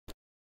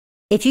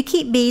If you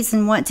keep bees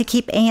and want to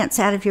keep ants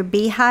out of your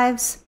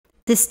beehives,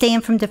 this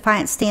stand from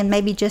DefyAnt Stand may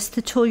be just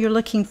the tool you're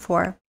looking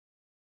for.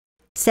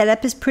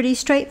 Setup is pretty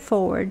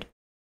straightforward.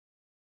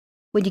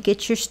 When you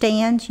get your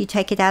stand, you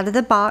take it out of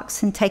the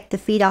box and take the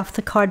feet off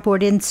the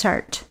cardboard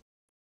insert.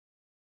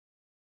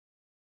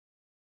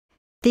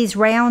 These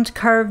round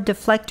curved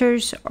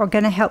deflectors are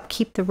going to help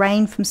keep the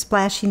rain from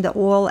splashing the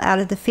oil out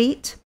of the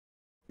feet.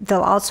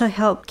 They'll also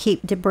help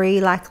keep debris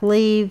like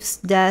leaves,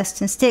 dust,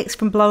 and sticks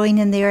from blowing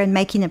in there and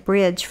making a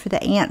bridge for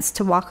the ants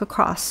to walk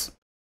across.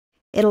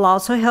 It'll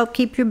also help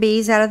keep your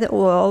bees out of the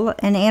oil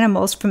and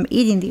animals from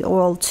eating the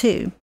oil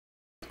too.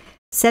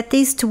 Set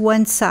these to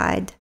one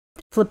side.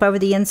 Flip over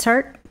the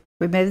insert,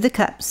 remove the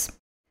cups.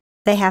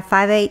 They have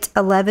 5/8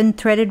 11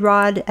 threaded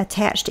rod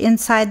attached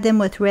inside them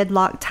with red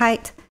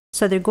Loctite,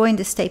 so they're going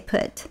to stay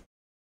put.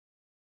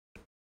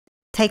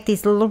 Take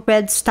these little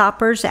red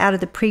stoppers out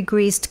of the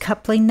pre-greased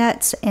coupling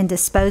nuts and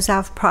dispose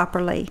of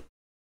properly.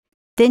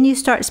 Then you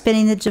start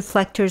spinning the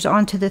deflectors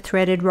onto the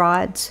threaded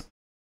rods.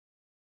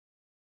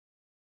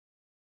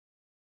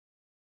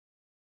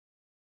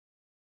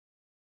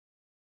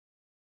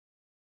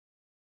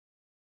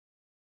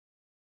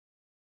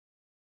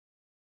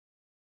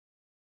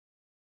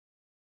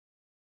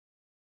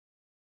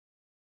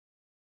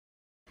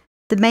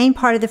 The main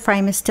part of the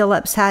frame is still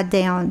upside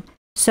down,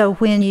 so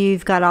when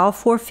you've got all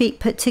 4 feet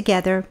put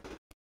together,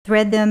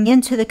 thread them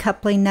into the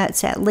coupling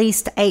nuts at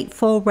least 8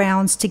 full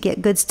rounds to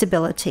get good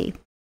stability.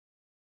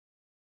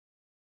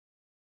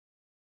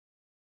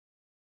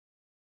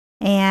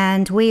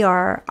 And we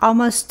are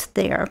almost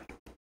there.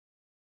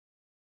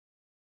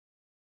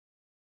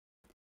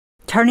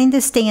 Turning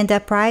the stand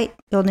upright,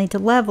 you'll need to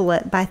level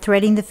it by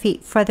threading the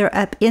feet further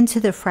up into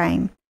the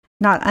frame,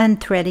 not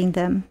unthreading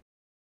them.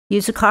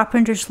 Use a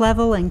carpenter's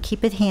level and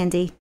keep it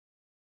handy.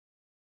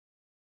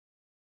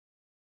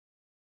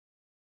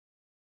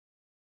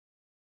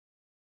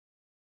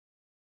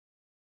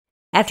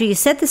 After you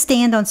set the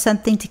stand on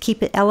something to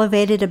keep it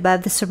elevated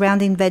above the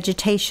surrounding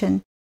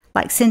vegetation,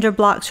 like cinder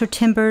blocks or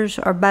timbers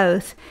or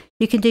both,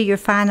 you can do your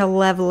final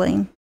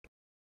leveling.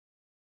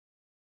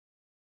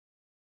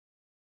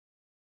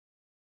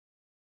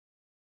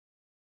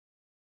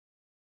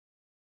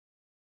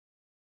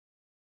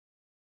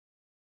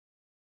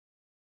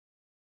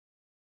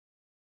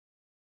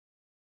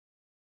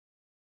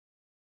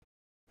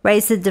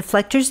 Raise the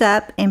deflectors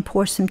up and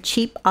pour some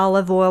cheap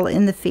olive oil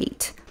in the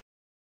feet.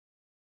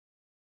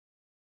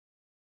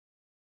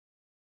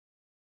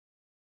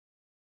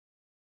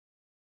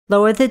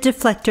 Lower the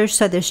deflectors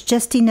so there's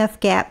just enough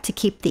gap to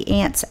keep the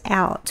ants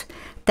out.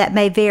 That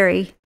may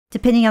vary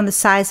depending on the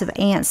size of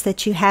ants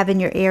that you have in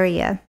your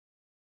area.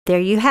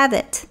 There you have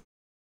it.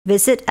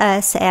 Visit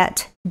us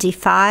at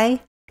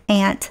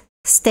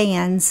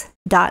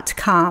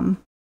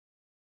DefyAntStands.com.